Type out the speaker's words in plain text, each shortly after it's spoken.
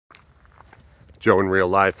Joe in real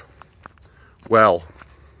life. Well,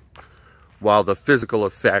 while the physical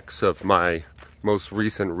effects of my most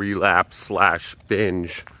recent relapse slash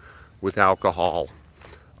binge with alcohol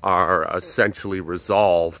are essentially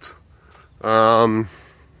resolved, the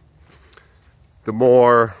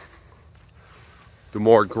more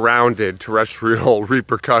grounded terrestrial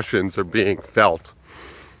repercussions are being felt.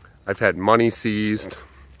 I've had money seized.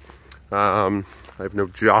 I have no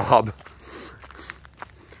job.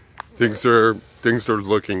 Things are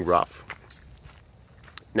looking rough.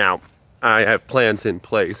 Now, I have plans in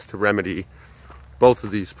place to remedy both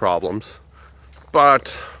of these problems,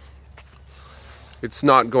 but it's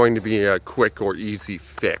not going to be a quick or easy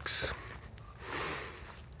fix.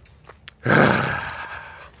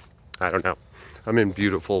 I don't know. I'm in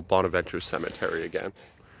beautiful Bonaventure Cemetery again.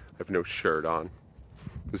 I have no shirt on.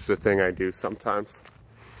 This is a thing I do sometimes.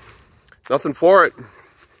 Nothing for it.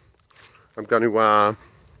 I'm going to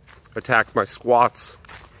attack my squats,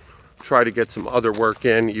 try to get some other work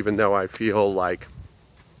in, even though I feel like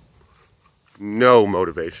no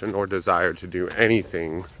motivation or desire to do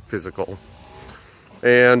anything physical,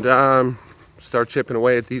 and start chipping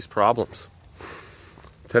away at these problems.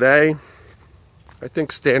 Today, I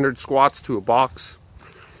think standard squats to a box,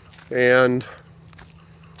 and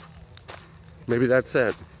maybe that's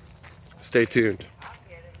it. Stay tuned.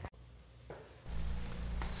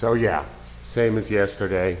 So yeah, same as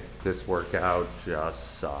yesterday, this workout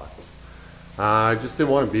just sucked. I just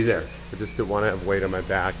didn't want to be there. I just didn't want to have weight on my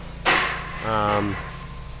back. I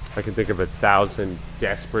can think of 1,000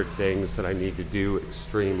 desperate things that I need to do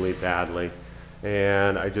extremely badly,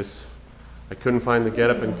 and I couldn't find the get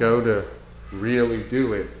up and go to really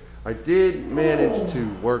do it. I did manage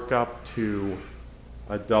to work up to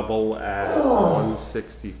a double at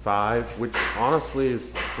 165, which honestly is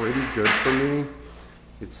pretty good for me.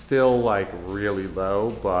 It's still like really low,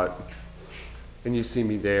 but, and you see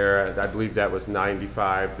me there, I believe that was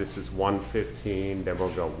 95, this is 115, then we'll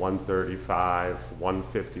go 135,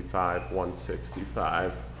 155,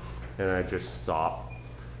 165, and I just stop.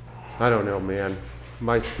 I don't know, man.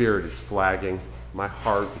 My spirit is flagging. My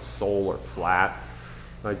heart and soul are flat.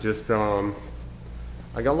 I just, I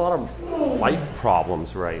got a lot of life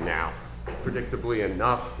problems right now, predictably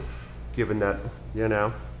enough, given that, you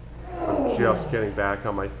know, I'm just getting back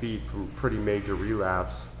on my feet from a pretty major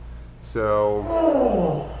relapse.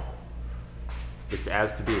 So it's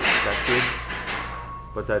as to be expected,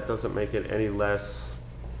 but that doesn't make it any less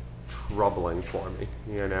troubling for me,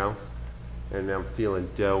 you know? And I'm feeling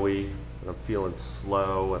doughy, and I'm feeling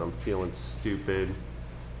slow, and I'm feeling stupid.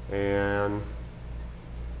 And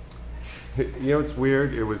you know, it's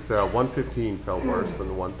weird. It was the 115 felt worse than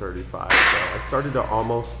the 135. So I started to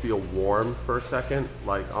almost feel warm for a second,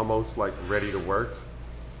 like almost like ready to work.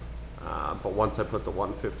 But once I put the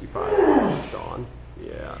 155 on,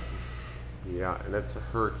 yeah, and it's a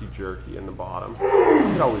herky-jerky in the bottom.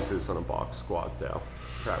 It always is on a box squat though.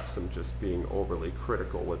 Perhaps I'm just being overly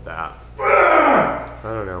critical with that. I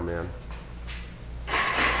don't know, man.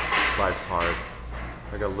 Life's hard.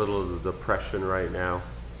 I got a little of the depression right now.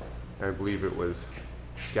 I believe it was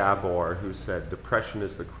Gabor who said, depression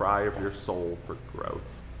is the cry of your soul for growth.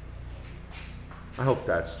 I hope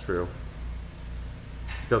that's true.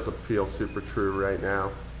 It doesn't feel super true right now,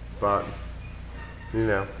 but, you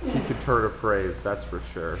know, he could turn a phrase, that's for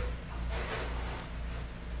sure.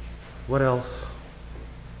 What else?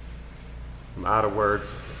 I'm out of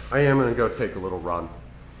words. I am going to go take a little run.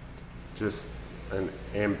 Just an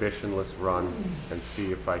ambitionless run, and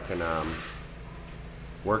see if I can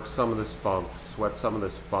work some of this funk, sweat some of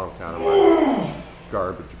this funk out of my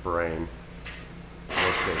garbage brain.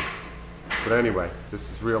 We'll see. But anyway, this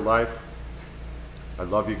is real life. I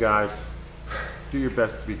love you guys. Do your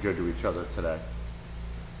best to be good to each other today.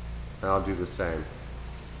 And I'll do the same.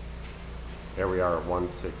 There we are at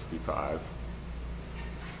 165.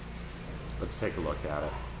 Let's take a look at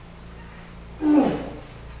it.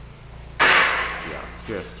 Yeah,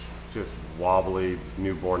 just wobbly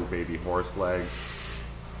newborn baby horse legs.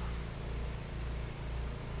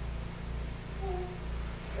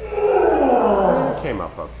 Came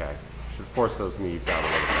up okay. Should force those knees out a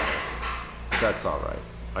little bit. That's all right.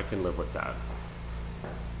 I can live with that.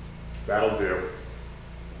 That'll do.